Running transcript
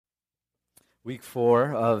Week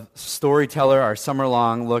 4 of Storyteller, our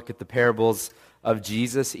summer-long look at the parables of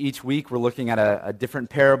Jesus. Each week we're looking at a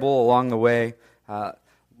different parable along the way,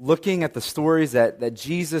 looking at the stories that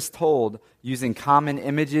Jesus told using common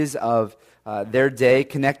images of their day,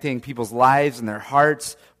 connecting people's lives and their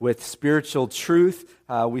hearts with spiritual truth.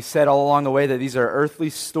 We said all along the way that these are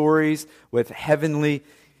earthly stories with heavenly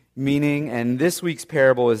meaning, and this week's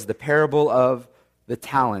parable is the parable of the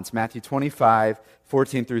talents, Matthew 25,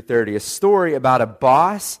 14 through 30, a story about a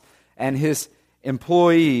boss and his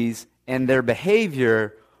employees and their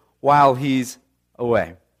behavior while he's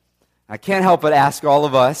away. I can't help but ask all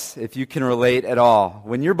of us if you can relate at all.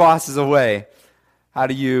 When your boss is away, how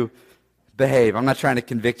do you behave? I'm not trying to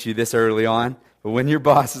convict you this early on, but when your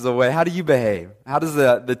boss is away, how do you behave? How does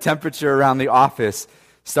the temperature around the office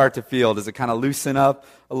start to feel? Does it kind of loosen up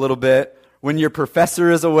a little bit? When your professor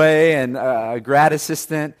is away and a grad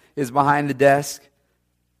assistant is behind the desk,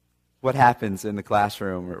 what happens in the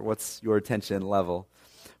classroom, or what's your attention level?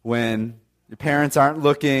 When your parents aren't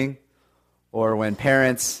looking, or when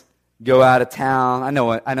parents go out of town. I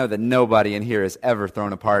know that nobody in here has ever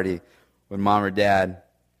thrown a party when mom or dad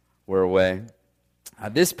were away.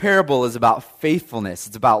 This parable is about faithfulness.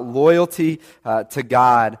 It's about loyalty to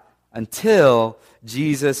God until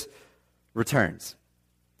Jesus returns.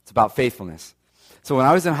 It's about faithfulness. So when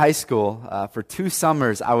I was in high school, for 2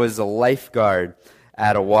 summers, I was a lifeguard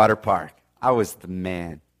at a water park. I was the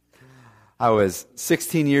man. I was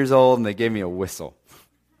 16 years old, and they gave me a whistle.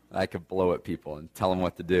 I could blow at people and tell them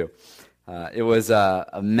what to do. It was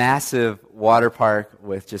a massive water park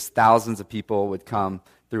with just thousands of people would come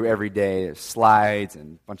through every day. There's slides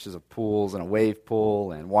and bunches of pools and a wave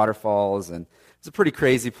pool and waterfalls, and it's a pretty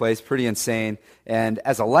crazy place, pretty insane. And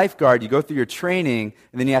as a lifeguard, you go through your training,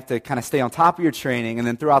 and then you have to kind of stay on top of your training. And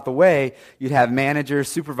then throughout the way, you'd have managers,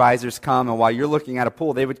 supervisors come, and while you're looking at a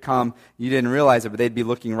pool, they would come. You didn't realize it, but they'd be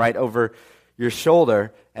looking right over your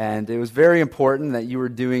shoulder. And it was very important that you were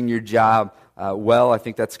doing your job well. I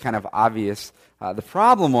think that's kind of obvious. The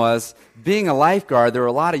problem was, being a lifeguard, there were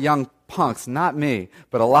a lot of young punks, not me,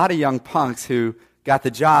 but a lot of young punks who got the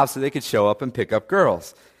job so they could show up and pick up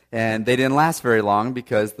girls. And they didn't last very long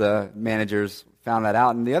because the managers found that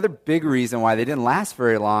out. And the other big reason why they didn't last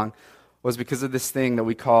very long was because of this thing that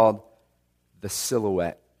we called the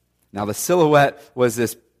silhouette. Now, the silhouette was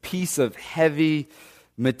this piece of heavy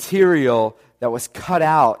material that was cut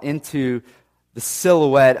out into the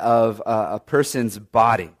silhouette of a person's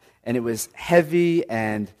body. And it was heavy,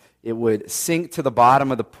 and it would sink to the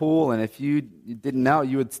bottom of the pool, and if you didn't know,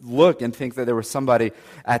 you would look and think that there was somebody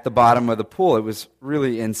at the bottom of the pool. It was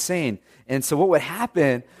really insane. And so what would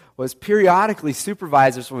happen was periodically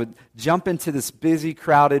supervisors would jump into this busy,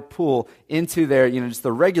 crowded pool into their, just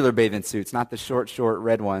the regular bathing suits, not the short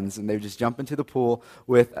red ones, and they would just jump into the pool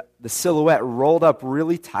with the silhouette rolled up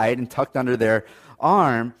really tight and tucked under their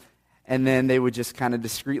arm, and then they would just kind of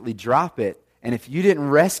discreetly drop it. And if you didn't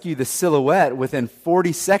rescue the silhouette within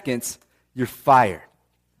 40 seconds, you're fired,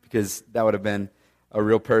 because that would have been a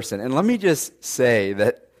real person. And let me just say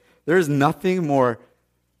that there's nothing more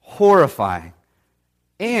horrifying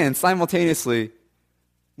and simultaneously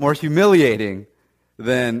more humiliating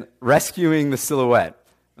than rescuing the silhouette.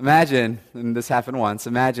 Imagine, and this happened once,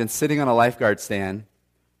 imagine sitting on a lifeguard stand,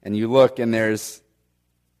 and you look and there's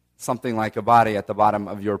something like a body at the bottom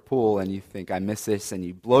of your pool, and you think, I miss this, and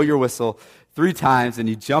you blow your whistle 3 times, and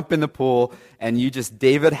you jump in the pool, and you just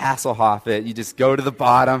David Hasselhoff it. You just go to the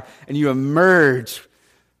bottom, and you emerge,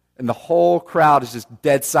 and the whole crowd is just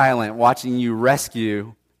dead silent watching you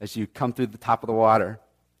rescue as you come through the top of the water,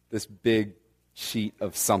 this big sheet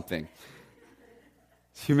of something.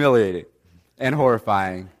 It's humiliating and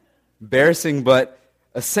horrifying, embarrassing but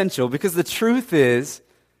essential, because the truth is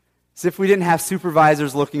if we didn't have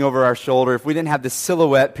supervisors looking over our shoulder, if we didn't have the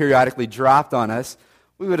silhouette periodically dropped on us,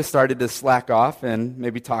 we would have started to slack off and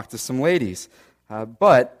maybe talk to some ladies.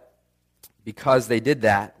 But because they did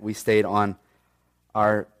that, we stayed on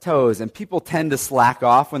our toes. And people tend to slack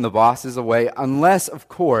off when the boss is away, unless, of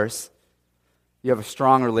course, you have a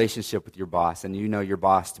strong relationship with your boss and you know your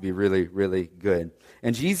boss to be really, really good.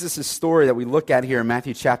 And Jesus' story that we look at here in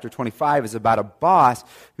Matthew chapter 25 is about a boss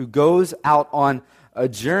who goes out on a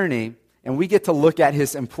journey, and we get to look at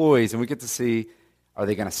his employees, and we get to see, are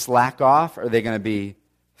they going to slack off, or are they going to be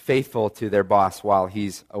faithful to their boss while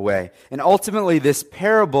he's away? And ultimately, this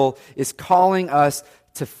parable is calling us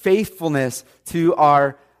to faithfulness to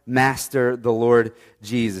our master, the Lord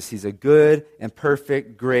Jesus. He's a good and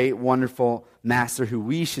perfect, great, wonderful master who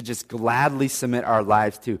we should just gladly submit our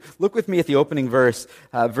lives to. Look with me at the opening verse,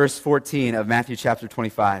 verse 14 of Matthew chapter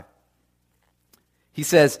 25. He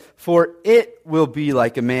says, for it will be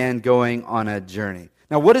like a man going on a journey.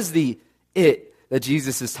 Now, what is the it that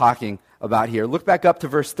Jesus is talking about here? Look back up to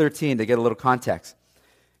verse 13 to get a little context.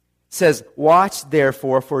 It says, watch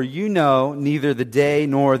therefore, for you know neither the day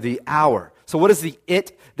nor the hour. So what is the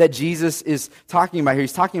it that Jesus is talking about here?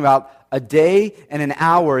 He's talking about a day and an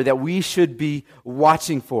hour that we should be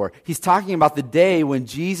watching for. He's talking about the day when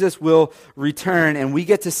Jesus will return and we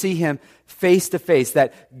get to see him face to face,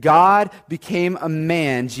 that God became a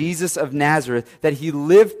man, Jesus of Nazareth, that he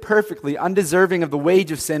lived perfectly, undeserving of the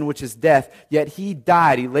wage of sin, which is death, yet he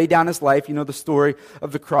died. He laid down his life. You know the story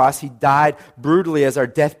of the cross. He died brutally as our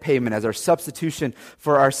death payment, as our substitution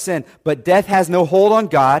for our sin. But death has no hold on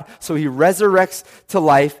God, so he resurrects to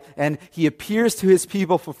life, and he appears to his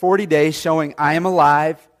people for 40 days, showing, I am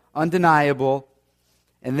alive, undeniable.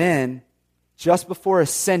 And then, just before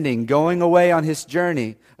ascending, going away on his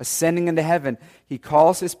journey, ascending into heaven, he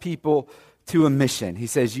calls his people to a mission. He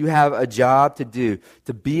says, you have a job to do,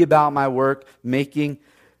 to be about my work, making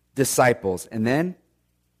disciples. And then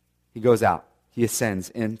he goes out. He ascends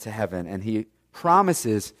into heaven, and he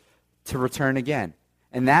promises to return again.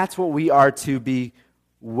 And that's what we are to be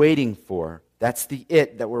waiting for. That's the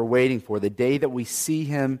it that we're waiting for, the day that we see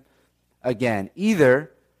him again.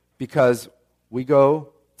 Either because we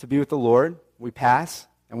go to be with the Lord, we pass,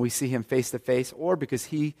 and we see him face to face, or because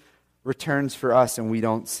he returns for us and we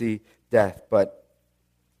don't see death. But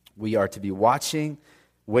we are to be watching,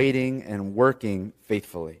 waiting, and working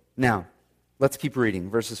faithfully. Now, let's keep reading.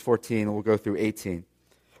 Verses 14, and we'll go through 18.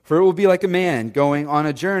 For it will be like a man going on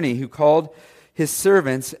a journey who called his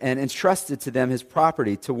servants and entrusted to them his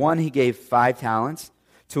property. To one he gave 5 talents,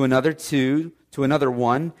 to another 2, to another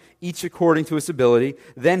 1, each according to his ability.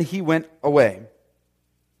 Then he went away.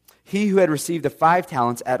 He who had received the 5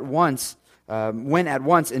 talents went at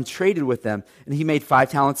once and traded with them, and he made 5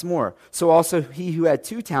 talents more. So also he who had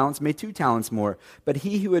 2 talents made 2 talents more. But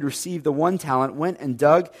he who had received the 1 talent went and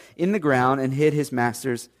dug in the ground and hid his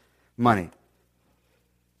master's money.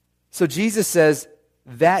 So Jesus says,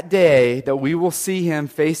 that day that we will see him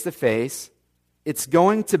face to face, it's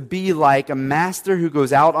going to be like a master who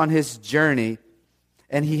goes out on his journey,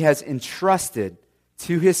 and he has entrusted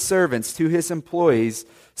to his servants, to his employees,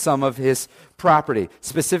 some of his property.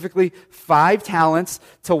 Specifically, 5 talents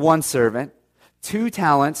to one servant, 2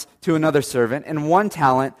 talents to another servant, and 1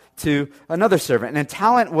 talent to another servant. And a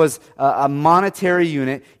talent was a monetary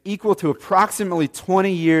unit equal to approximately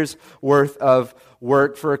 20 years worth of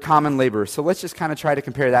work for a common laborer. So let's just kind of try to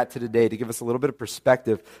compare that to today to give us a little bit of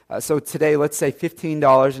perspective. So today, let's say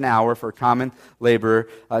 $15 an hour for a common laborer,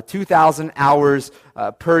 2,000 hours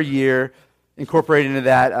per year. Incorporated into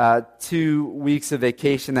that 2 weeks of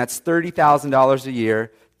vacation, that's $30,000 a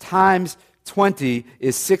year, times 20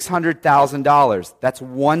 is $600,000. That's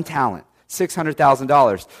 1 talent,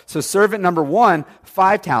 $600,000. So servant number 1,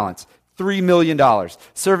 5 talents, $3 million.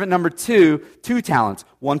 Servant number 2, 2 talents,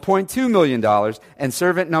 $1.2 million. And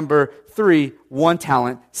servant number 3, 1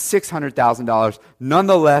 talent, $600,000.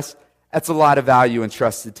 Nonetheless, that's a lot of value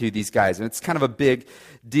entrusted to these guys, and it's kind of a big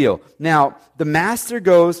deal. Now, the master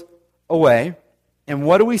goes away, and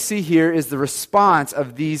what do we see here is the response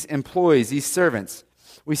of these employees, these servants.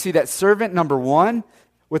 We see that servant number 1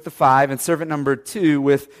 with the 5 and servant number 2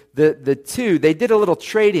 with the 2, they did a little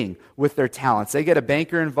trading with their talents. They get a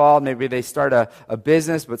banker involved, maybe they start a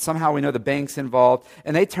business, but somehow we know the bank's involved,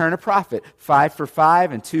 and they turn a profit. 5 for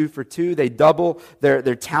 5 and 2 for 2. They double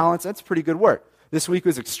their talents. That's pretty good work. This week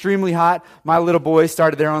was extremely hot. My little boys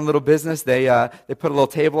started their own little business. They put a little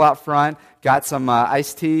table out front, got some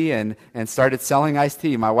iced tea, and started selling iced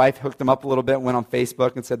tea. My wife hooked them up a little bit, went on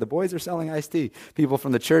Facebook and said, the boys are selling iced tea. People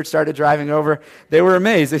from the church started driving over. They were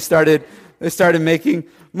amazed. They started making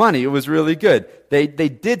money. It was really good. They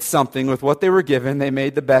did something with what they were given. They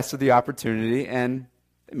made the best of the opportunity, and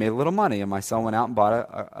they made a little money, and my son went out and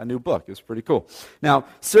bought a new book. It was pretty cool. Now,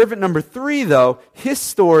 servant number 3, though, his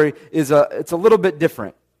story it's a little bit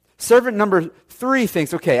different. Servant number 3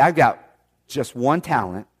 thinks, okay, I've got just 1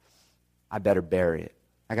 talent. I better bury it.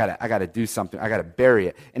 I gotta do something. I gotta bury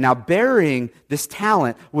it. And now burying this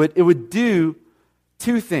talent would do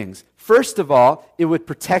 2 things. First of all, it would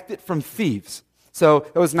protect it from thieves. So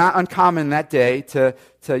it was not uncommon that day to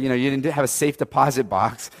you didn't have a safe deposit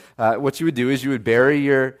box. What you would do is you would bury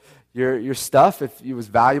your stuff if it was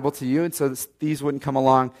valuable to you, and so thieves wouldn't come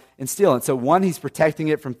along and steal. And so 1, he's protecting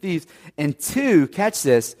it from thieves, and 2, catch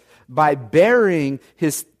this, by burying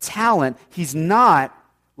his talent, he's not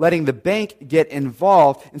letting the bank get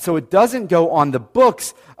involved, and so it doesn't go on the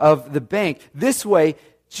books of the bank. This way,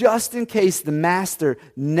 just in case the master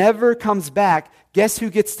never comes back, guess who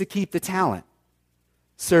gets to keep the talent?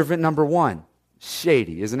 Servant number 1.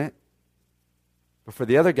 shady, isn't it? But for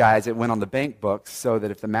the other guys, it went on the bank books so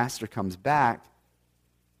that if the master comes back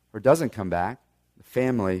or doesn't come back, the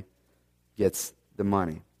family gets the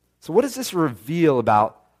money. So what does this reveal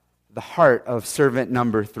about the heart of servant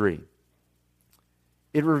number 3?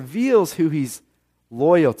 It reveals who he's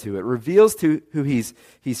loyal to. It reveals to who he's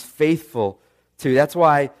faithful to. That's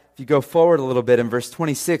why if you go forward a little bit in verse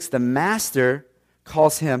 26, the master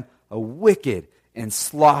calls him a wicked and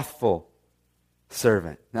slothful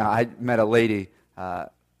servant. Now, I met a lady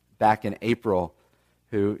back in April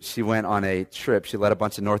who she went on a trip. She led a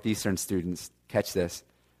bunch of Northeastern students, catch this,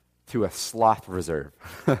 to a sloth reserve.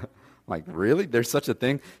 I'm like, really? There's such a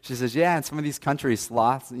thing? She says, yeah, in some of these countries,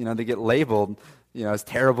 sloths, they get labeled, as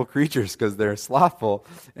terrible creatures because they're slothful.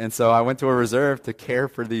 And so I went to a reserve to care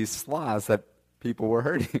for these sloths that people were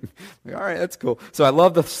hurting. Like, all right, that's cool. So I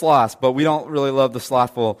love the sloths, but we don't really love the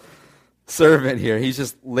slothful servant here. He's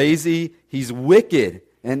just lazy. He's wicked.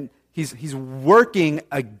 And he's working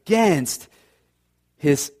against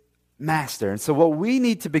his master. And so what we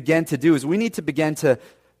need to begin to do is we need to begin to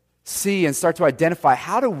see and start to identify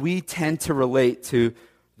how do we tend to relate to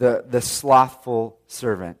the slothful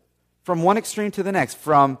servant. From one extreme to the next,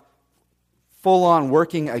 from full-on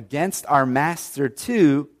working against our master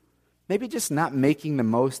to maybe just not making the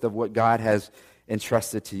most of what God has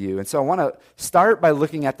entrusted to you. And so I want to start by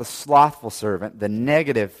looking at the slothful servant, the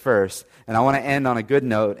negative first, and I want to end on a good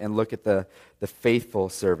note and look at the faithful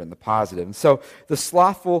servant, the positive. And so the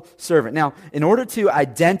slothful servant. Now, in order to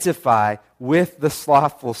identify with the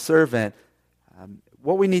slothful servant,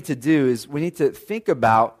 what we need to do is we need to think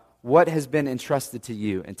about what has been entrusted to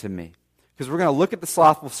you and to me. Because we're going to look at the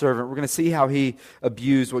slothful servant. We're going to see how he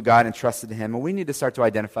abused what God entrusted to him. And we need to start to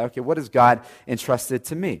identify, okay, what has God entrusted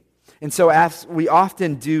to me? And so as we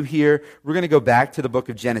often do here, we're going to go back to the book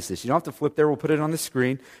of Genesis. You don't have to flip there. We'll put it on the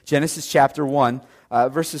screen. Genesis chapter 1,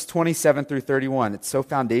 verses 27 through 31. It's so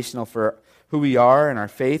foundational for who we are and our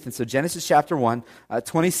faith. And so Genesis chapter 1,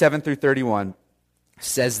 27 through 31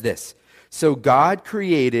 says this. So God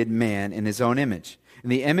created man in his own image. In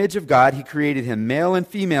the image of God, he created him. Male and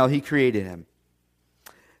female, he created him.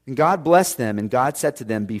 And God blessed them, and God said to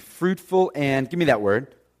them, be fruitful and, give me that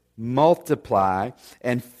word, multiply,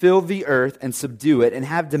 and fill the earth and subdue it, and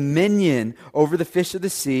have dominion over the fish of the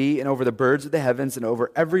sea, and over the birds of the heavens, and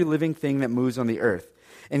over every living thing that moves on the earth.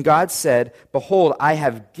 And God said, behold, I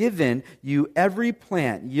have given you every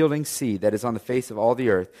plant yielding seed that is on the face of all the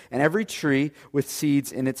earth, and every tree with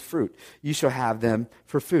seeds in its fruit. You shall have them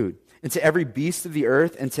for food. And to every beast of the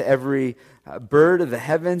earth, and to every bird of the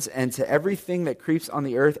heavens, and to everything that creeps on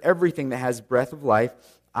the earth, everything that has breath of life,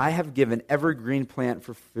 I have given every green plant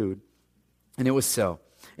for food. And it was so.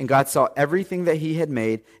 And God saw everything that he had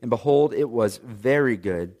made, and behold, it was very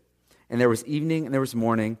good. And there was evening and there was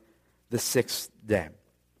morning, the sixth day.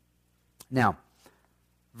 Now,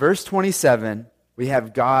 verse 27, we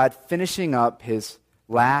have God finishing up his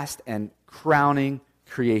last and crowning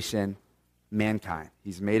creation, mankind.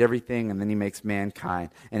 He's made everything, and then he makes mankind.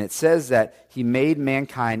 And it says that he made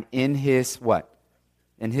mankind in his what?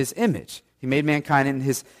 In his image. He made mankind in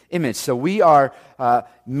his image. So we are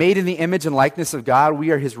made in the image and likeness of God.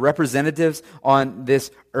 We are his representatives on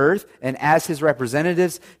this earth. And as his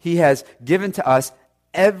representatives, he has given to us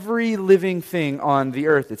every living thing on the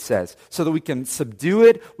earth, it says, so that we can subdue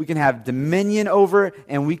it, we can have dominion over it,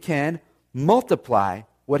 and we can multiply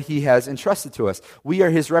what he has entrusted to us. We are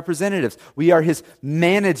his representatives. We are his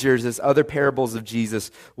managers, as other parables of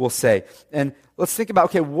Jesus will say. And let's think about,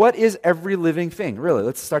 okay, what is every living thing? Really,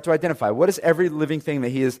 let's start to identify. What is every living thing that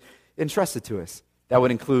he has entrusted to us? That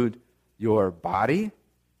would include your body.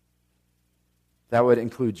 That would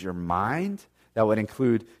include your mind. That would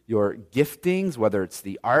include your giftings, whether it's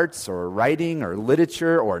the arts or writing or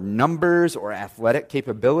literature or numbers or athletic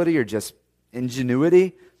capability or just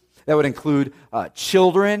ingenuity. That would include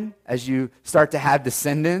children as you start to have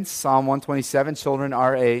descendants. Psalm 127, children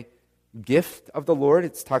are a gift of the Lord.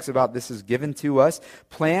 It talks about this is given to us.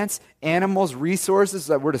 Plants, animals, resources,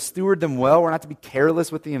 that we're to steward them well. We're not to be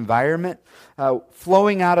careless with the environment.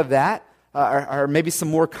 Flowing out of that are maybe some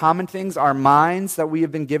more common things. Our minds that we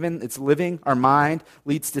have been given, it's living. Our mind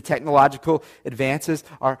leads to technological advances.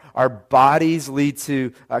 Our bodies lead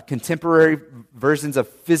to contemporary versions of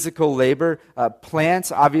physical labor.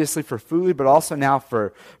 Plants, obviously for food, but also now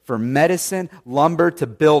for medicine. Lumber to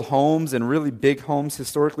build homes, and really big homes,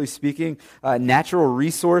 historically speaking. Natural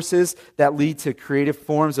resources that lead to creative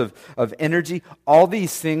forms of energy. All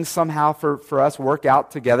these things somehow for us work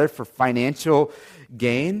out together for financial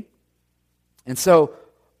gain. And so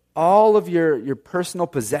all of your personal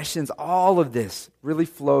possessions, all of this really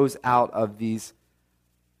flows out of these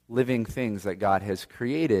living things that God has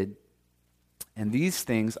created, and these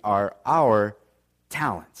things are our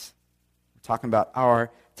talents. We're talking about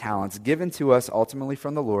our talents given to us ultimately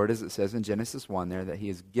from the Lord, as it says in Genesis 1 there, that he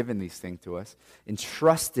has given these things to us,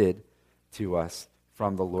 entrusted to us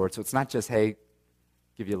from the Lord. So it's not just, hey,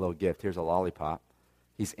 give you a little gift, here's a lollipop.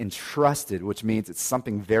 He's entrusted, which means it's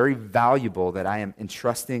something very valuable that I am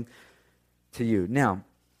entrusting to you. Now,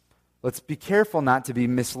 let's be careful not to be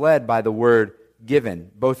misled by the word given,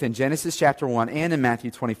 both in Genesis chapter 1 and in Matthew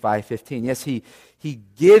 25:15. Yes, he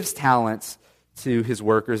gives talents to his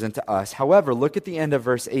workers and to us. However, look at the end of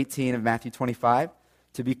verse 18 of Matthew 25.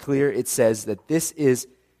 To be clear, it says that this is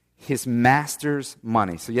his master's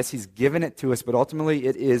money. So yes, he's given it to us, but ultimately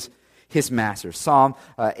it is his master. Psalm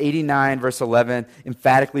 89, verse 11,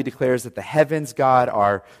 emphatically declares that the heavens, God,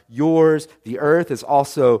 are yours. The earth is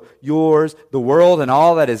also yours. The world and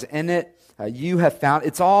all that is in it, you have found.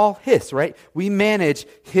 It's all his, right? We manage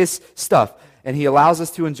his stuff, and he allows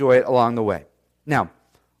us to enjoy it along the way. Now,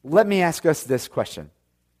 let me ask us this question.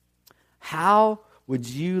 How would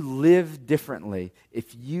you live differently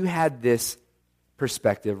if you had this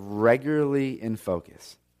perspective regularly in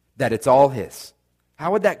focus, that it's all his?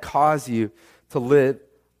 How would that cause you to live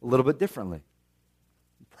a little bit differently?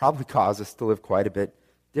 It'd probably cause us to live quite a bit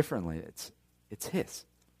differently. It's his.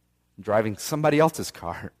 I'm driving somebody else's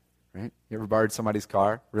car, right? You ever borrowed somebody's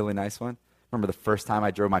car? Really nice one? Remember the first time I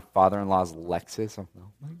drove my father-in-law's Lexus? I'm like,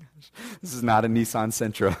 oh my gosh, this is not a Nissan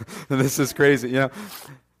Sentra. This is crazy, you know.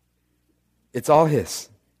 It's all his.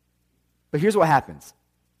 But here's what happens.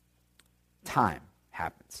 Time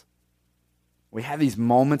happens. We have these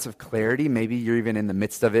moments of clarity. Maybe you're even in the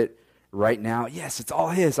midst of it right now. Yes, it's all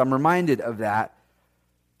his. I'm reminded of that.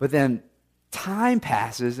 But then time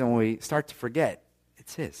passes and we start to forget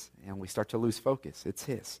it's his. And we start to lose focus. It's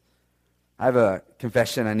his. I have a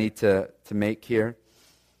confession I need to make here.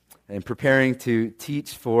 In preparing to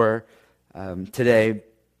teach for today,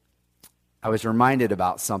 I was reminded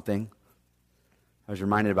about something. I was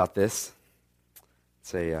reminded about this.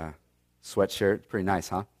 It's a sweatshirt. Pretty nice,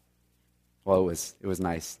 huh? Well, it was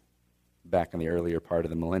nice back in the earlier part of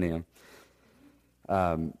the millennium.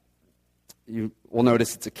 You will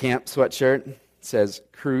notice it's a camp sweatshirt. It says,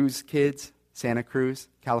 Cruz Kids, Santa Cruz,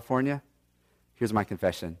 California. Here's my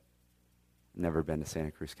confession. Never been to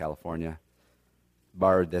Santa Cruz, California.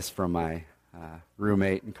 Borrowed this from my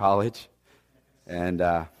roommate in college, and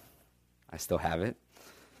I still have it.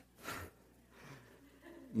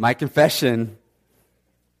 My confession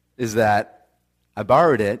is that I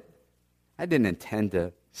borrowed it. I didn't intend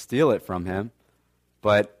to steal it from him,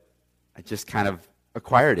 but I just kind of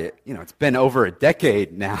acquired it. You know, it's been over a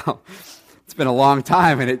decade now. It's been a long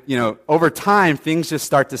time, and over time, things just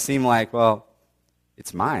start to seem like, well,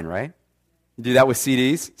 it's mine, right? You do that with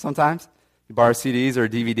CDs sometimes. You borrow CDs or a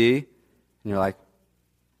DVD, and you're like,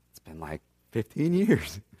 it's been like 15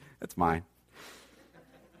 years. That's mine.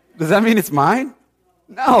 Does that mean it's mine?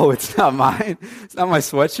 No, it's not mine. It's not my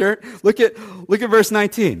sweatshirt. Look at verse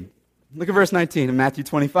 19. Look at verse 19 in Matthew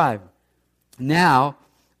 25. Now,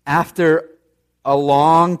 after a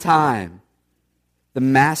long time, the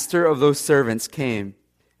master of those servants came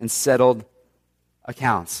and settled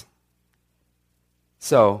accounts.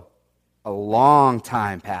 So, a long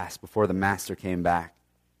time passed before the master came back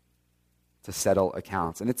to settle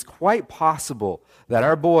accounts. And it's quite possible that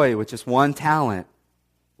our boy with just one talent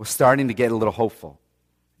was starting to get a little hopeful.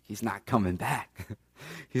 He's not coming back.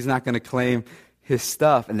 He's not going to claim his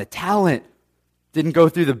stuff. And the talent didn't go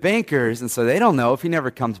through the bankers, and so they don't know if he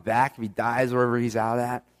never comes back, if he dies wherever he's out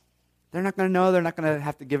at. They're not going to know. They're not going to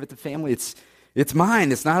have to give it to family. It's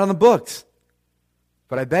mine. It's not on the books.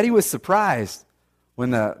 But I bet he was surprised when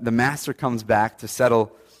the master comes back to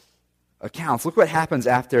settle accounts. Look what happens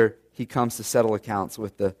after he comes to settle accounts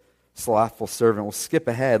with the slothful servant. We'll skip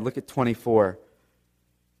ahead. Look at 24.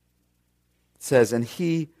 It says, and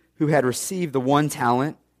he who had received the one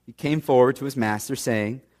talent, he came forward to his master,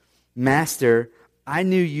 saying, Master, I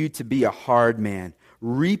knew you to be a hard man,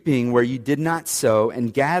 reaping where you did not sow,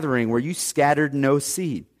 and gathering where you scattered no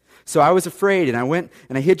seed. So I was afraid, and I went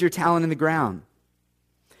and I hid your talent in the ground.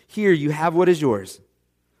 Here you have what is yours.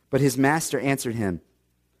 But his master answered him,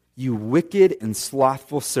 You wicked and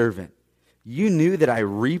slothful servant, you knew that I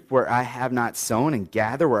reap where I have not sown, and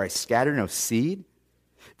gather where I scatter no seed?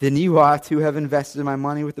 Then you ought to have invested my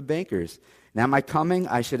money with the bankers. And at my coming,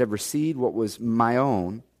 I should have received what was my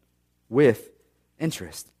own with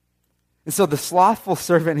interest. And so the slothful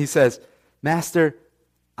servant, he says, Master,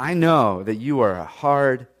 I know that you are a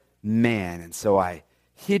hard man, and so I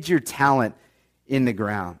hid your talent in the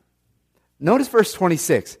ground. Notice verse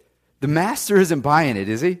 26. The master isn't buying it,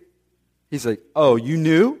 is he? He's like, oh, you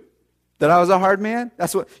knew? that I was a hard man?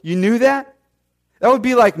 That's what you knew that? That would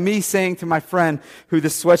be like me saying to my friend who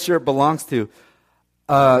this sweatshirt belongs to,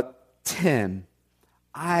 Tim,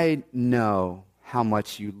 I know how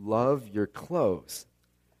much you love your clothes.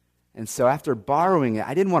 And so after borrowing it,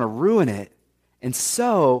 I didn't want to ruin it. And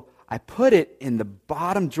so I put it in the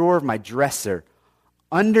bottom drawer of my dresser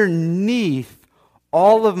underneath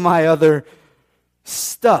all of my other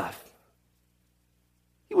stuff.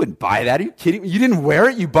 You wouldn't buy that. Are you kidding me? You didn't wear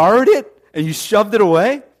it? You borrowed it? And you shoved it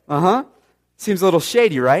away? Seems a little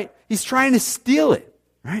shady, right? He's trying to steal it,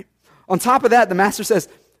 right? On top of that, the master says,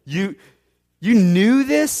 you knew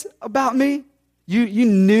this about me? You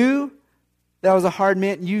knew that I was a hard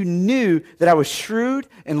man? You knew that I was shrewd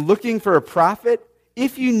and looking for a profit?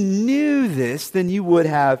 If you knew this, then you would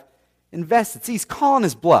have invested. See, he's calling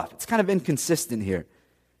his bluff. It's kind of inconsistent here.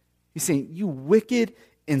 He's saying, you wicked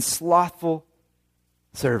and slothful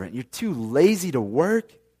servant. You're too lazy to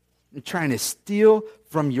work. You're trying to steal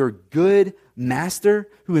from your good master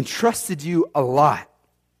who entrusted you a lot.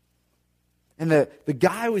 And the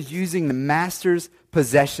guy was using the master's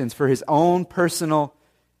possessions for his own personal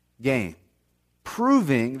gain,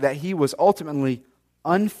 proving that he was ultimately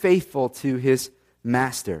unfaithful to his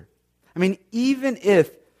master. I mean, even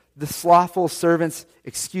if the slothful servant's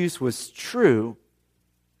excuse was true,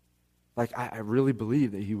 like I really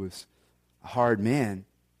believe that he was a hard man,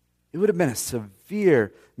 it would have been a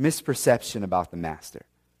severe misperception about the master.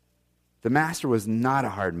 The master was not a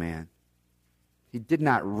hard man. He did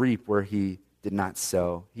not reap where he did not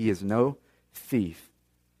sow. He is no thief.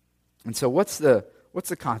 And so what's the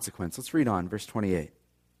consequence? Let's read on, verse 28.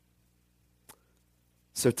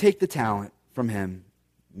 So take the talent from him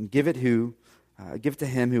and give it to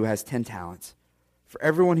him who has 10 talents. For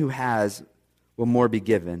everyone who has will more be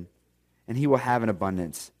given, and he will have an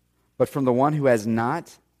abundance. But from the one who has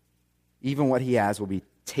not, even what he has will be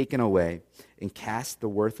taken away, and cast the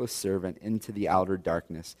worthless servant into the outer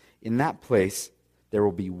darkness. In that place there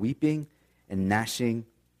will be weeping and gnashing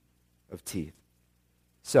of teeth.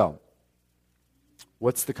 So,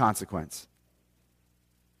 what's the consequence?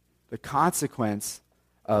 The consequence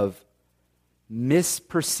of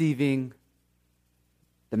misperceiving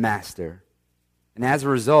the master, and as a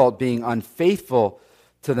result, being unfaithful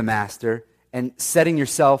to the master and setting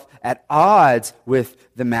yourself at odds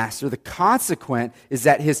with the master, the consequence is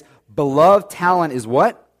that his beloved talent is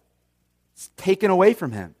what? It's taken away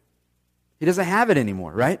from him. He doesn't have it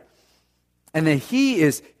anymore, right? And then he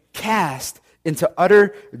is cast into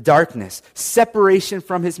utter darkness, separation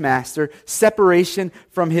from his master, separation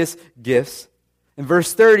from his gifts. In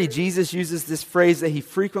verse 30, Jesus uses this phrase that he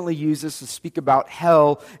frequently uses to speak about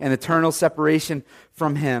hell and eternal separation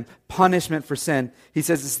from him, punishment for sin. He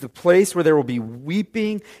says it's the place where there will be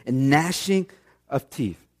weeping and gnashing of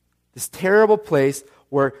teeth. This terrible place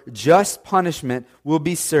where just punishment will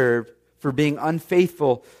be served for being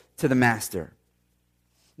unfaithful to the master.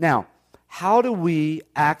 Now, how do we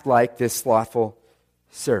act like this slothful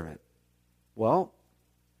servant? Well,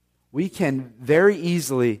 we can very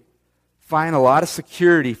easily find a lot of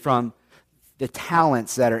security from the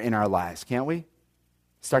talents that are in our lives, can't we?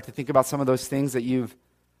 Start to think about some of those things that you've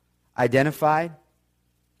identified.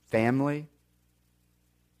 Family,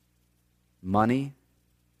 money,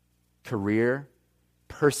 career,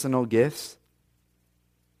 personal gifts.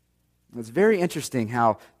 It's very interesting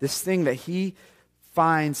how this thing that he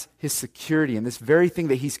finds his security in, this very thing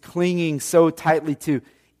that he's clinging so tightly to,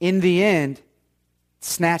 in the end,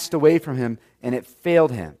 snatched away from him and it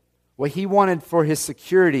failed him. What he wanted for his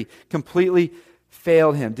security completely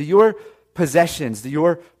failed him. Do your possessions, do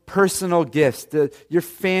your personal gifts, your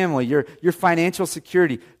family, your financial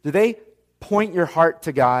security, do they point your heart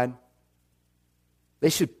to God? They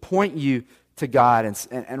should point you to God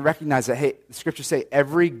and recognize that, hey, the scriptures say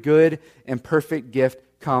every good and perfect gift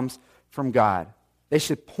comes from God. They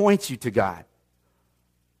should point you to God.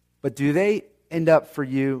 But do they end up for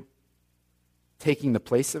you taking the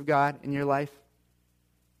place of God in your life?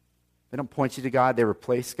 They don't point you to God, they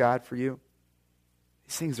replace God for you.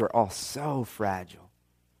 These things are all so fragile.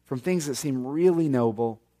 From things that seem really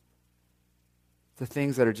noble to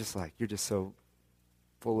things that are just like, you're just so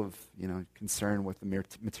full of, concern with the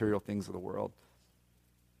material things of the world.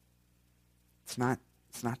 It's not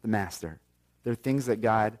the master. They're things that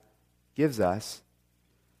God gives us,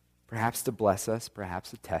 perhaps to bless us, perhaps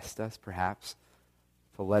to test us, perhaps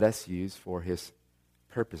to let us use for his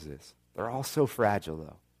purposes. They're all so fragile,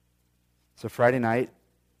 though. So Friday night,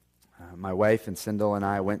 my wife and Sindel and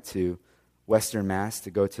I went to Western Mass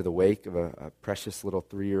to go to the wake of a precious little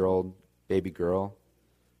 3-year-old baby girl,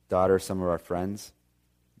 daughter of some of our friends.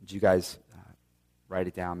 Did you guys write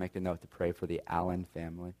it down, make a note to pray for the Allen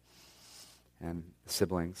family? and the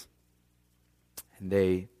siblings. And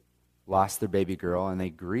they lost their baby girl, and they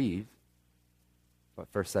grieve. But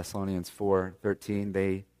 1 Thessalonians 4:13,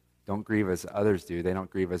 they don't grieve as others do. They don't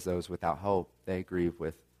grieve as those without hope. They grieve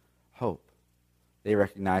with hope. They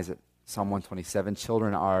recognize that Psalm 127,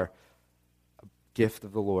 children are a gift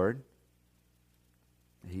of the Lord.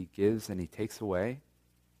 He gives and he takes away.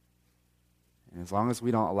 And as long as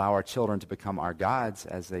we don't allow our children to become our gods,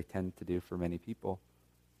 as they tend to do for many people,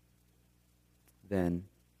 then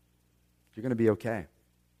you're going to be okay in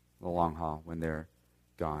the long haul when they're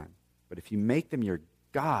gone. But if you make them your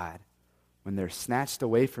God, when they're snatched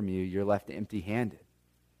away from you, you're left empty-handed.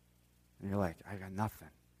 And you're like, I got nothing.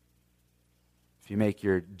 If you make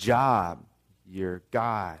your job your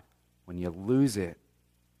God, when you lose it,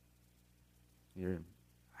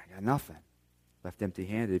 I got nothing. Left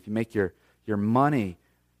empty-handed. If you make your money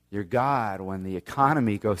your God, when the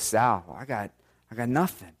economy goes south, I got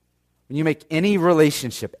nothing. When you make any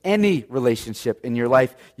relationship in your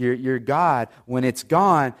life your God, when it's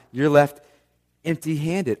gone, you're left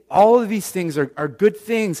empty-handed. All of these things are good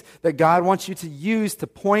things that God wants you to use to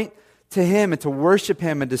point to Him and to worship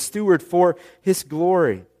Him and to steward for His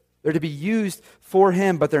glory. They're to be used for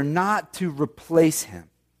Him, but they're not to replace Him.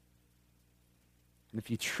 And if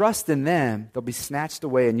you trust in them, they'll be snatched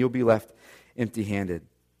away and you'll be left empty-handed.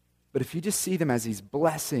 But if you just see them as these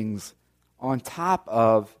blessings on top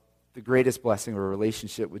of the greatest blessing of a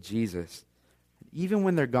relationship with Jesus, even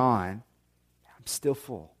when they're gone, I'm still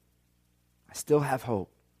full. I still have hope.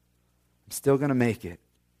 I'm still going to make it.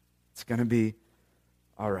 It's going to be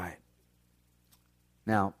all right.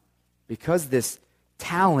 Now, because this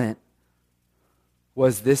talent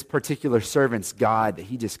was this particular servant's God that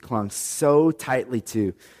he just clung so tightly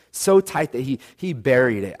to, so tight that he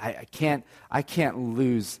buried it. I can't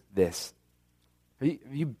lose this. Have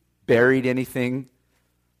you buried anything,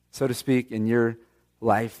 so to speak, in your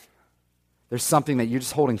life? There's something that you're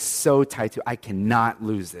just holding so tight to. I cannot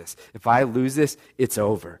lose this. If I lose this, it's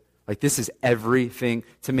over. Like, this is everything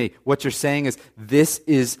to me. What you're saying is, this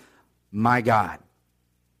is my God.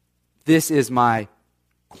 This is my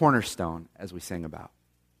cornerstone, as we sing about.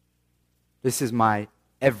 This is my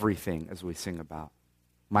everything, as we sing about.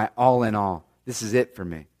 My all in all. This is it for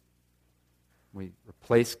me. We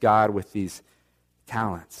replace God with these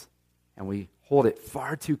talents, and we hold it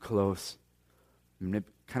far too close. And it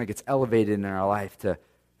kind of gets elevated in our life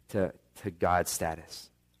to God's status.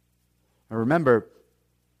 Now remember,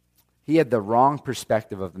 he had the wrong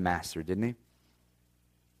perspective of the master, didn't he?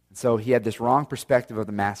 And so he had this wrong perspective of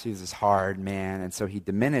the master. He was this hard man, and so he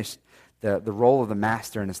diminished the role of the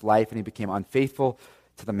master in his life, and he became unfaithful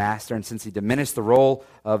to the master. And since he diminished the role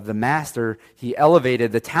of the master, he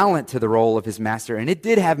elevated the talent to the role of his master, and it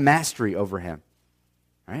did have mastery over him.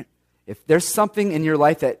 Right? If there's something in your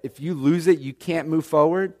life that if you lose it, you can't move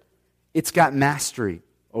forward, it's got mastery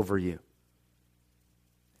over you.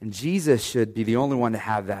 And Jesus should be the only one to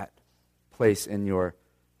have that place in your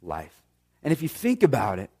life. And if you think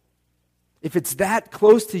about it, if it's that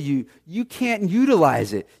close to you, you can't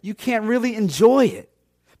utilize it. You can't really enjoy it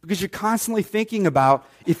because you're constantly thinking about,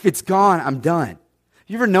 if it's gone, I'm done.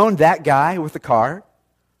 You ever known that guy with a car?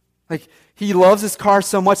 Like, he loves his car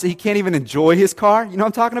so much that he can't even enjoy his car. You know what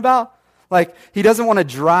I'm talking about? Like, he doesn't want to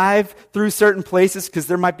drive through certain places because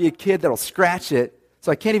there might be a kid that'll scratch it.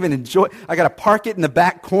 So I can't even enjoy. I got to park it in the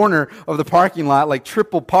back corner of the parking lot, like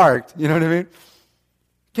triple parked. You know what I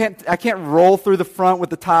mean? I can't roll through the front with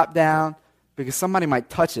the top down because somebody might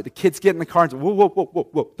touch it. The kids get in the car and say, whoa, whoa, whoa, whoa,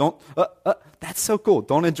 whoa. Don't, that's so cool.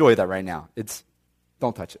 Don't enjoy that right now.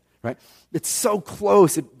 Don't touch it, right? It's so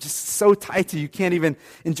close. It's just so tight to you can't even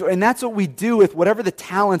enjoy. And that's what we do with whatever the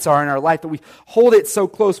talents are in our life, that we hold it so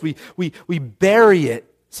close. We bury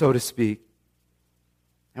it, so to speak.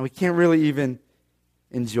 And we can't really even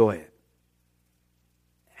enjoy it.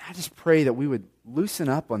 And I just pray that we would loosen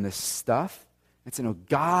up on this stuff and say, no,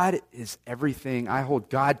 God is everything. I hold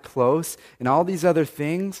God close, and all these other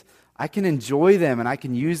things, I can enjoy them and I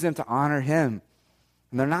can use them to honor Him.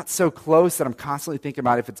 And they're not so close that I'm constantly thinking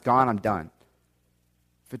about, if it's gone, I'm done.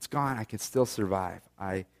 If it's gone, I can still survive.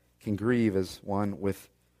 I can grieve as one with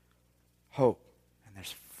hope. And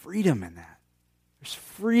there's freedom in that. There's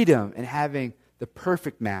freedom in having the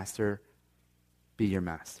perfect master be your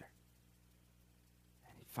master.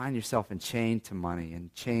 And you find yourself chained to money,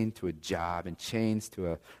 and chained to a job, and chained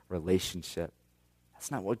to a relationship.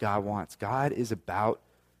 That's not what God wants. God is about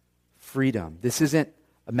freedom. This isn't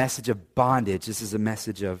a message of bondage. This is a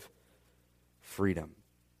message of freedom.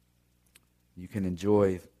 You can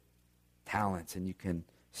enjoy talents, and you can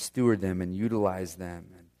steward them and utilize them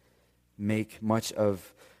and make much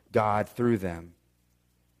of God through them.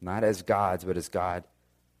 Not as gods, but as God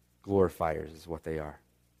glorifiers is what they are.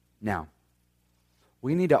 Now,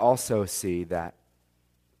 we need to also see that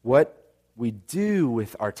what we do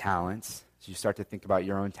with our talents, as you start to think about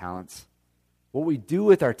your own talents, what we do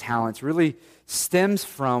with our talents really stems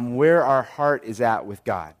from where our heart is at with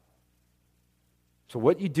God. So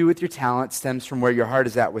what you do with your talent stems from where your heart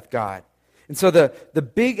is at with God. And so the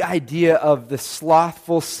big idea of the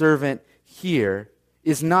slothful servant here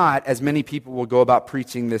is not, as many people will go about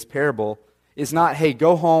preaching this parable, is not, hey,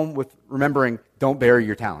 go home with remembering, don't bury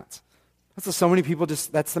your talents. That's what so many people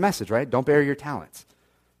that's the message, right? Don't bury your talents.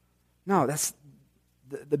 No, that's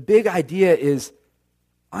the big idea is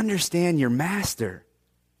understand your master.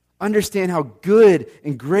 Understand how good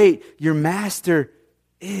and great your master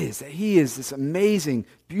is. That he is this amazing,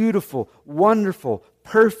 beautiful, wonderful,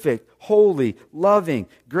 perfect, holy, loving,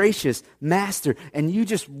 gracious master. And you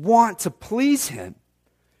just want to please him.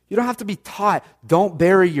 You don't have to be taught, don't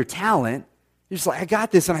bury your talent. You're just like, I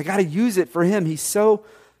got this and I got to use it for him. He's so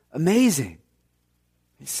amazing.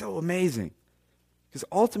 He's so amazing. Because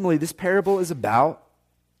ultimately this parable is about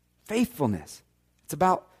faithfulness. It's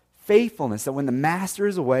about faithfulness, that when the master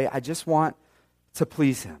is away, I just want to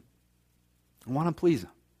please him. I want to please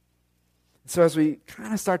him. So as we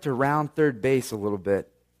kind of start to round third base a little bit,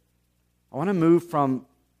 I want to move from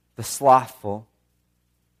the slothful,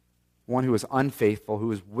 one who was unfaithful, who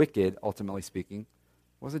was wicked, ultimately speaking.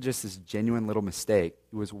 It wasn't just this genuine little mistake.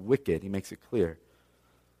 He was wicked. He makes it clear.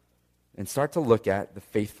 And start to look at the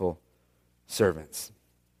faithful servants.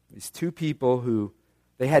 These two people who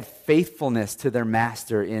they had faithfulness to their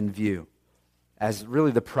master in view as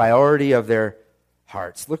really the priority of their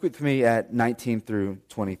hearts. Look with me at 19 through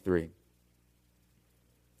 23.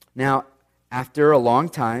 Now, after a long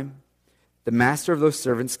time, the master of those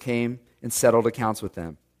servants came and settled accounts with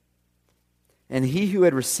them. And he who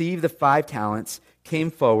had received the 5 talents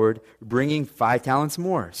came forward, bringing 5 talents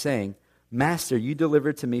more, saying, Master, you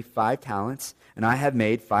delivered to me 5 talents, and I have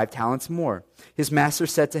made 5 talents more. His master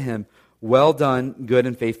said to him, Well done, good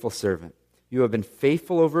and faithful servant. You have been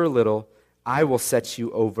faithful over a little. I will set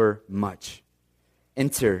you over much.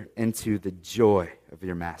 Enter into the joy of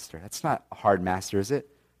your master. That's not a hard master, is it?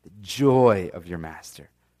 The joy of your master.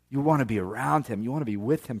 You want to be around him. You want to be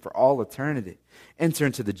with him for all eternity. Enter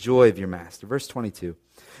into the joy of your master. Verse 22.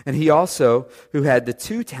 And he also, who had the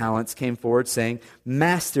 2 talents, came forward saying,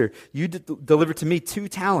 Master, you delivered to me 2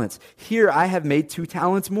 talents. Here I have made 2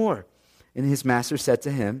 talents more. And his master said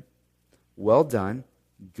to him, Well done,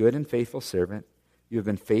 good and faithful servant. You have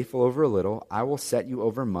been faithful over a little. I will set you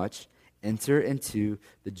over much. Enter into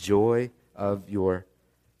the joy of your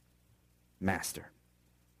master.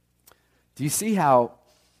 Do you see how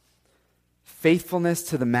faithfulness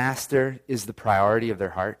to the master is the priority of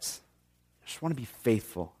their hearts? I just want to be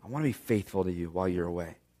faithful. I want to be faithful to you while you're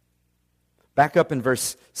away. Back up in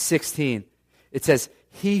verse 16. It says,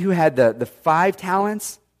 he who had the 5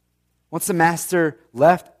 talents, once the master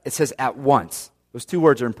left, it says at once. Those 2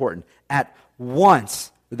 words are important. At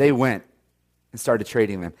once they went and started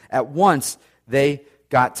trading them. At once they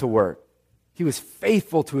got to work. He was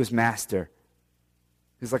faithful to his master.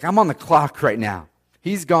 He's like, I'm on the clock right now.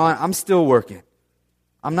 He's gone. I'm still working.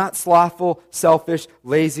 I'm not slothful, selfish,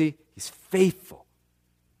 lazy. He's faithful.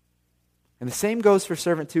 And the same goes for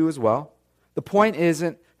servant 2 as well. The point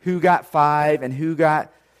isn't who got 5 and who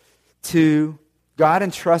got 2. God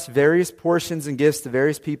entrusts various portions and gifts to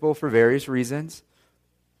various people for various reasons.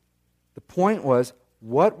 The point was,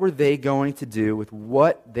 what were they going to do with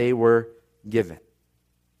what they were given?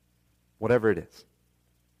 Whatever it is.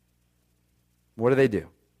 What do?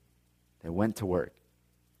 They went to work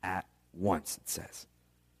at once, it says.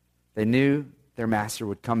 They knew their master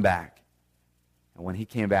would come back. And when he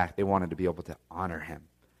came back, they wanted to be able to honor him.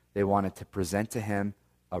 They wanted to present to him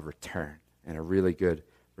a return, and a really good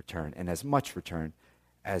return, and as much return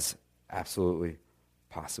as absolutely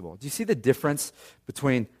possible. Do you see the difference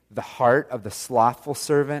between the heart of the slothful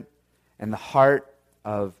servant and the heart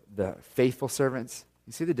of the faithful servants?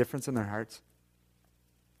 You see the difference in their hearts?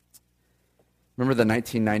 Remember the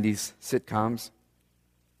 1990s sitcoms?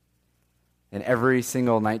 And every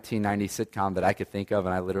single 1990s sitcom that I could think of,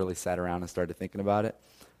 and I literally sat around and started thinking about it,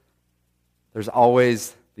 there's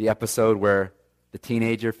always the episode where the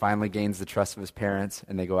teenager finally gains the trust of his parents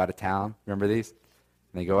and they go out of town. Remember these?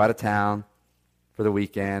 And they go out of town for the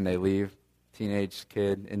weekend. They leave teenage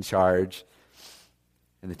kid in charge,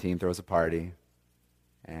 and the team throws a party,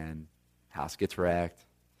 and house gets wrecked.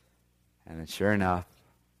 And then sure enough,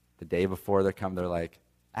 the day before they're like,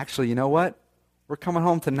 actually, you know what? We're coming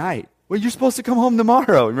home tonight. Well, you're supposed to come home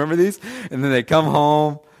tomorrow. Remember these? And then they come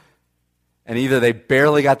home, And either they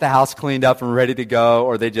barely got the house cleaned up and ready to go,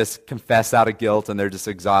 or they just confess out of guilt and they're just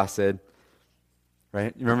exhausted.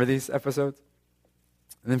 Right? You remember these episodes?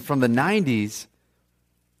 And then from the 90s,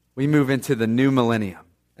 we move into the new millennium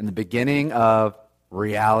and the beginning of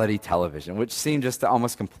reality television, which seemed just to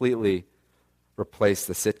almost completely replace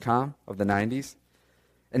the sitcom of the 90s.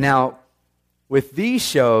 And now, with these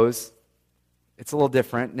shows, it's a little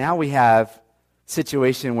different. Now we have a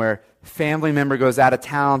situation where a family member goes out of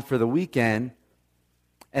town for the weekend,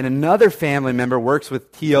 and another family member works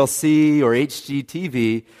with TLC or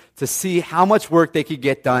HGTV to see how much work they could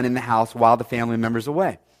get done in the house while the family member's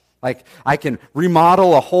away. Like, I can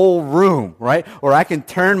remodel a whole room, right? Or I can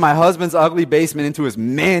turn my husband's ugly basement into his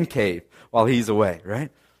man cave while he's away,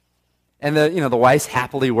 right? And the wife's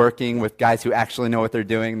happily working with guys who actually know what they're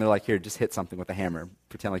doing. And they're like, here, just hit something with a hammer.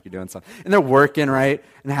 Pretend like you're doing something. And they're working, right?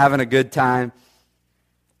 And having a good time.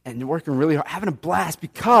 And you're working really hard, having a blast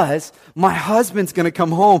because my husband's going to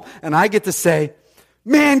come home and I get to say,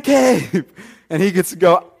 man cave. And he gets to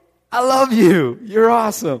go, I love you. You're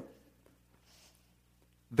awesome.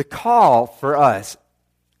 The call for us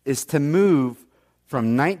is to move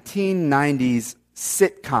from 1990s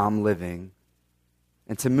sitcom living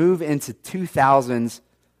and to move into 2000s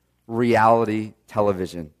reality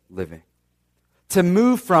television living. To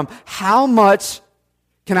move from how much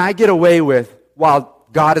can I get away with while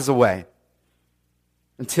God is away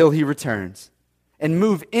until he returns, and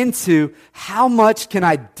move into how much can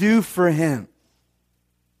I do for him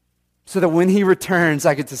so that when he returns,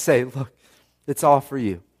 I get to say, look, it's all for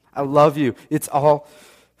you. I love you. It's all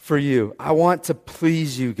for you. I want to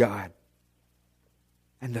please you, God.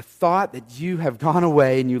 And the thought that you have gone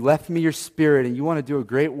away and you left me your Spirit and you want to do a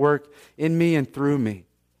great work in me and through me.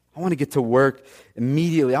 I want to get to work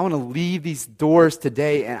immediately. I want to leave these doors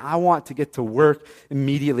today and I want to get to work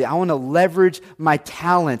immediately. I want to leverage my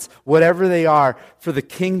talents, whatever they are, for the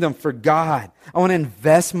kingdom, for God. I want to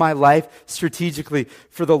invest my life strategically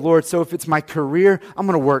for the Lord. So if it's my career, I'm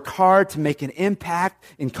going to work hard to make an impact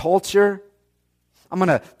in culture. I'm going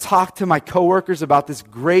to talk to my coworkers about this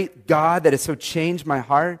great God that has so changed my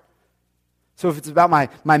heart. So if it's about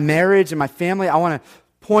my marriage and my family, I want to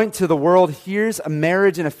point to the world, here's a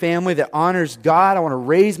marriage and a family that honors God. I want to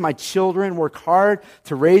raise my children, work hard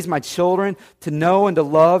to raise my children, to know and to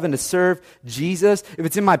love and to serve Jesus. If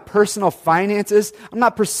it's in my personal finances, I'm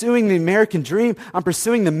not pursuing the American dream. I'm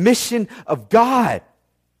pursuing the mission of God.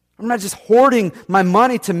 I'm not just hoarding my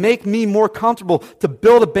money to make me more comfortable, to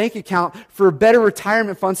build a bank account for a better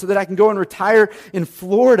retirement fund so that I can go and retire in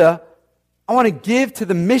Florida. I want to give to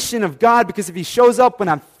the mission of God because if he shows up when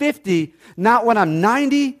I'm 50, not when I'm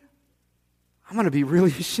 90, I'm going to be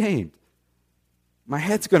really ashamed. My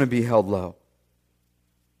head's going to be held low.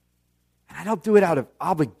 And I don't do it out of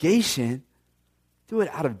obligation. I do it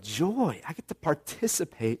out of joy. I get to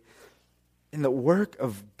participate in the work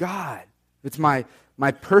of God. It's my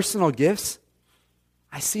personal gifts.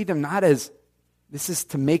 I see them not as this is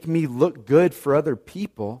to make me look good for other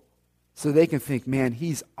people so they can think, man,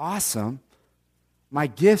 he's awesome. My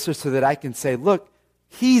gifts are so that I can say, look,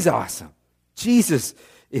 he's awesome. Jesus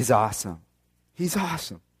is awesome. He's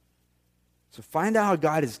awesome. So find out how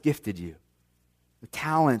God has gifted you, the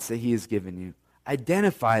talents that he has given you.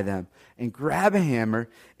 Identify them and grab a hammer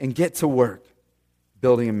and get to work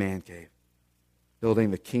building a man cave,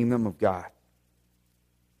 building the kingdom of God.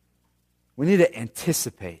 We need to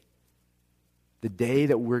anticipate the day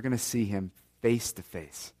that we're going to see him face to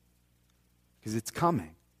face because it's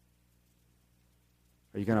coming.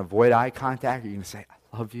 Are you going to avoid eye contact? Are you going to say,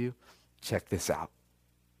 I love you? Check this out.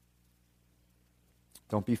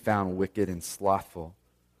 Don't be found wicked and slothful.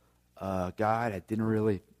 God, I don't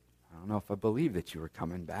know if I believe that you were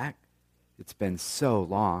coming back. It's been so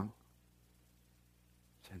long.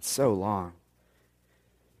 It's been so long.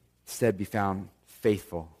 Instead, be found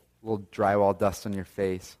faithful. A little drywall dust on your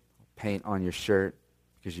face, paint on your shirt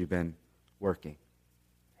because you've been working.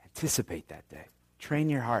 Anticipate that day. Train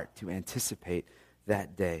your heart to anticipate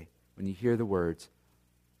that day when you hear the words,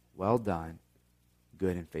 well done,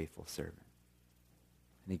 good and faithful servant.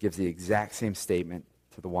 And he gives the exact same statement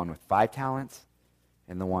to the one with 5 talents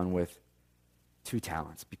and the one with 2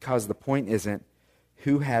 talents. Because the point isn't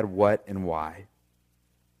who had what and why.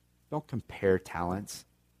 Don't compare talents.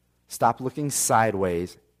 Stop looking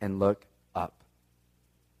sideways and look up.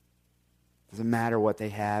 Doesn't matter what they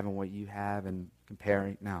have and what you have and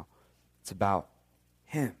comparing. No, it's about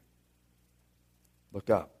him. Look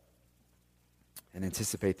up and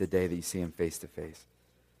anticipate the day that you see him face to face.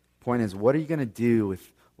 Point is, what are you going to do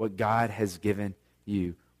with what God has given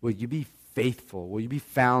you? Will you be faithful? Will you be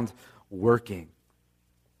found working?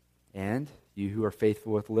 And you who are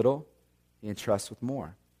faithful with little, he entrusts with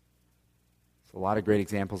more. There's a lot of great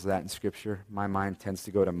examples of that in Scripture. My mind tends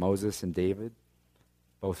to go to Moses and David,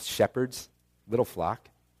 both shepherds, little flock,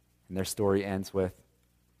 and their story ends with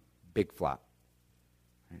big flock.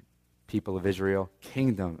 Right? People of Israel,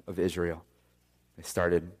 kingdom of Israel. They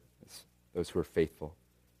started as those who were faithful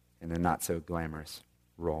in a not so glamorous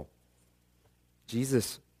role.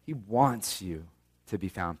 Jesus, he wants you to be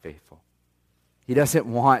found faithful. He doesn't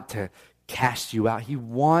want to cast you out. He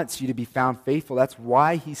wants you to be found faithful. That's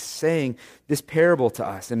why he's saying this parable to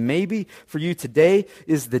us. And maybe for you today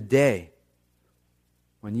is the day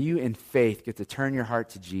when you in faith get to turn your heart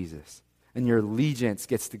to Jesus and your allegiance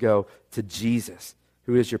gets to go to Jesus,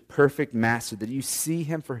 who is your perfect master, that you see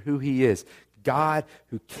him for who he is. God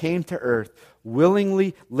who came to earth,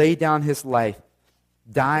 willingly laid down his life,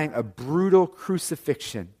 dying a brutal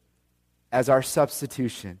crucifixion as our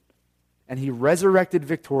substitution. And he resurrected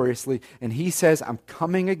victoriously, and he says, I'm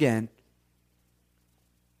coming again.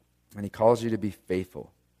 And he calls you to be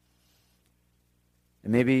faithful.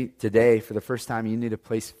 And maybe today, for the first time, you need to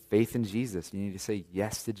place faith in Jesus. You need to say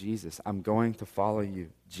yes to Jesus. I'm going to follow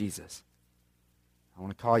you, Jesus. I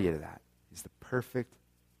want to call you to that. He's the perfect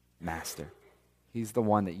master. He's the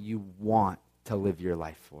one that you want to live your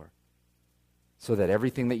life for. So that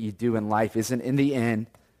everything that you do in life isn't in the end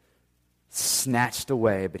snatched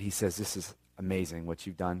away, but he says, this is amazing what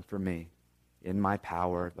you've done for me in my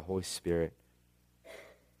power, the Holy Spirit.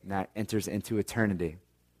 And that enters into eternity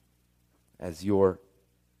as your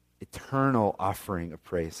eternal offering of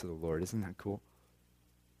praise to the Lord. Isn't that cool?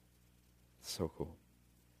 So cool.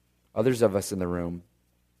 Others of us in the room,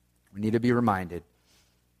 we need to be reminded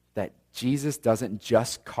that Jesus doesn't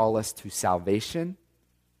just call us to salvation,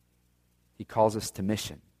 he calls us to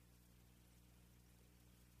mission.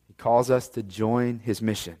 He calls us to join his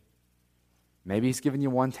mission. Maybe he's given you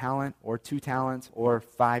 1 talent or 2 talents or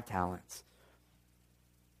 5 talents.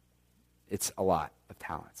 It's a lot of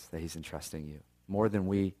talents that he's entrusting you, more than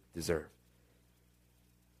we deserve.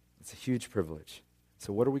 It's a huge privilege.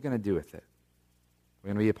 So what are we going to do with it? We're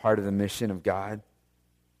going to be a part of the mission of God?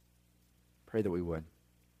 Pray that we would.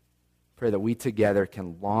 Pray that we together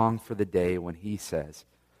can long for the day when he says,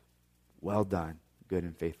 well done, good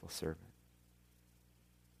and faithful servant.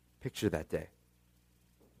 Picture that day.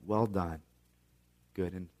 Well done,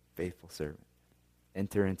 good and faithful servant.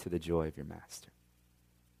 Enter into the joy of your master.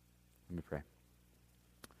 Let me pray.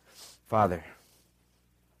 Father,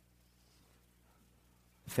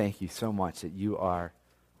 thank you so much that you are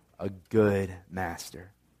a good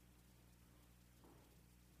master.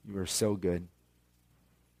 You are so good.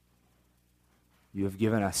 You have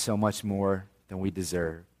given us so much more than we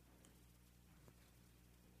deserve.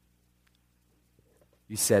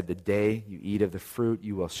 You said the day you eat of the fruit,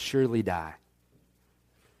 you will surely die.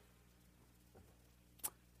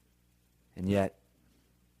 And yet,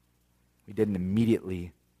 we didn't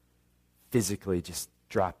immediately, physically just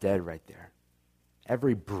drop dead right there.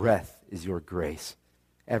 Every breath is your grace.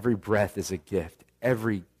 Every breath is a gift.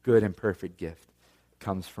 Every good and perfect gift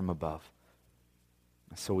comes from above.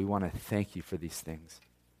 So we want to thank you for these things.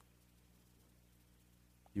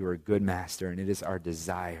 You are a good master, and it is our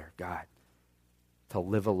desire, God, to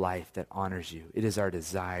live a life that honors you. It is our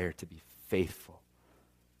desire to be faithful.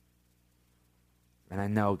 And I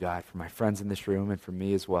know, God, for my friends in this room and for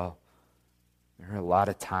me as well, there are a lot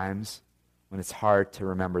of times when it's hard to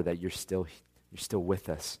remember that you're still with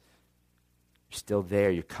us. You're still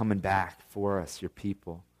there. You're coming back for us, your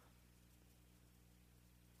people.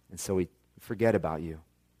 And so we forget about you.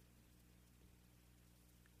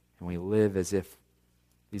 And we live as if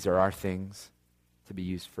these are our things to be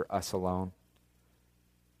used for us alone.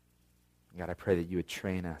 God, I pray that you would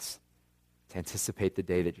train us to anticipate the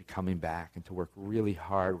day that you're coming back and to work really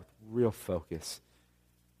hard with real focus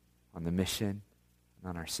on the mission and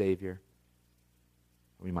on our Savior.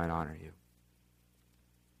 We might honor you.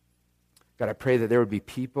 God, I pray that there would be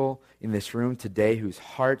people in this room today whose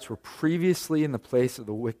hearts were previously in the place of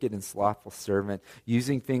the wicked and slothful servant,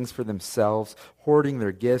 using things for themselves, hoarding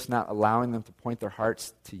their gifts, not allowing them to point their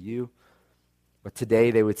hearts to you. But today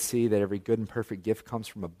they would see that every good and perfect gift comes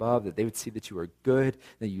from above, that they would see that you are good,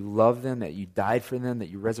 that you love them, that you died for them, that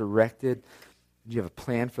you resurrected, that you have a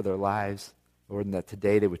plan for their lives, Lord, and that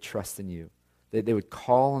today they would trust in you, that they would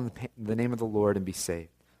call on the name of the Lord and be saved.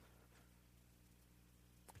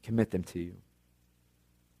 Commit them to you.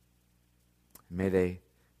 May they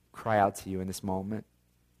cry out to you in this moment.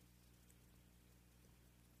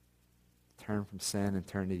 Turn from sin and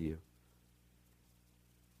turn to you.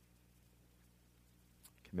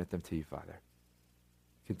 Commit them to you, Father.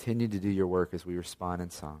 Continue to do your work as we respond in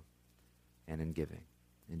song and in giving.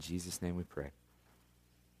 In Jesus' name we pray.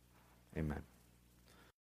 Amen.